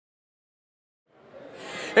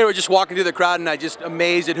Hey, we're just walking through the crowd and I just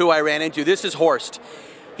amazed at who I ran into. This is Horst.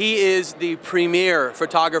 He is the premier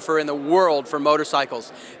photographer in the world for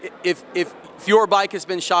motorcycles. If your bike has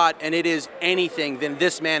been shot and it is anything, then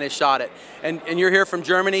this man has shot it. And you're here from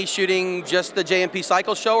Germany shooting just the J&P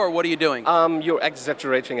Cycles show, or what are you doing? You're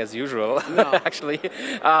exaggerating as usual, no. Actually.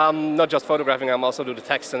 Not just photographing, I'm also doing the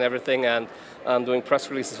text and everything, and I'm doing press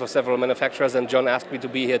releases for several manufacturers, and John asked me to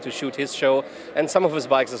be here to shoot his show and some of his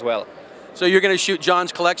bikes as well. So you're going to shoot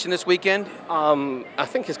John's collection this weekend? I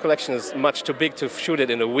think his collection is much too big to shoot it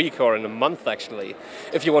in a week or in a month, actually,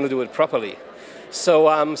 if you want to do it properly. So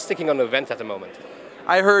I'm sticking on an event at the moment.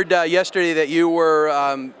 I heard yesterday that you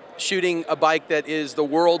were shooting a bike that is the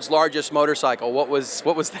world's largest motorcycle. What was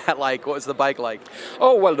that like? What was the bike like?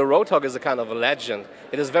 Oh, well, the Roadhog is a kind of a legend.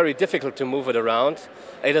 It is very difficult to move it around.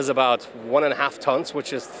 It is about 1.5 tons,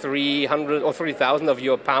 which is 300 or 3,000 of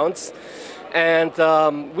your pounds.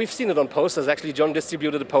 And we've seen it on posters. Actually, John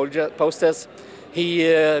distributed the posters. He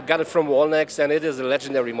got it from Walnex, and it is a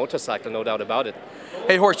legendary motorcycle, no doubt about it.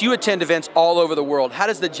 Hey, Horst, you attend events all over the world. How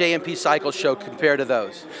does the J&P Cycles show compare to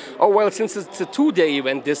those? Oh, well, since it's a 2-day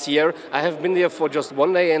event this year, I have been there for just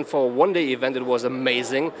 1 day, and for a 1-day event it was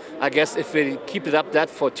amazing. I guess if we keep it up that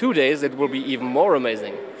for 2 days, it will be even more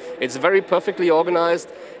amazing. It's very perfectly organized.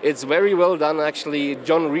 It's very well done, actually.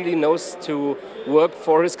 John really knows to work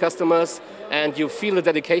for his customers, and you feel the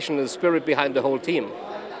dedication and the spirit behind the whole team.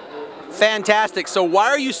 Fantastic. So why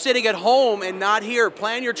are you sitting at home and not here?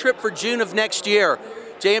 Plan your trip for June of next year.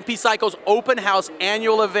 J&P Cycles Open House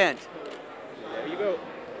annual event.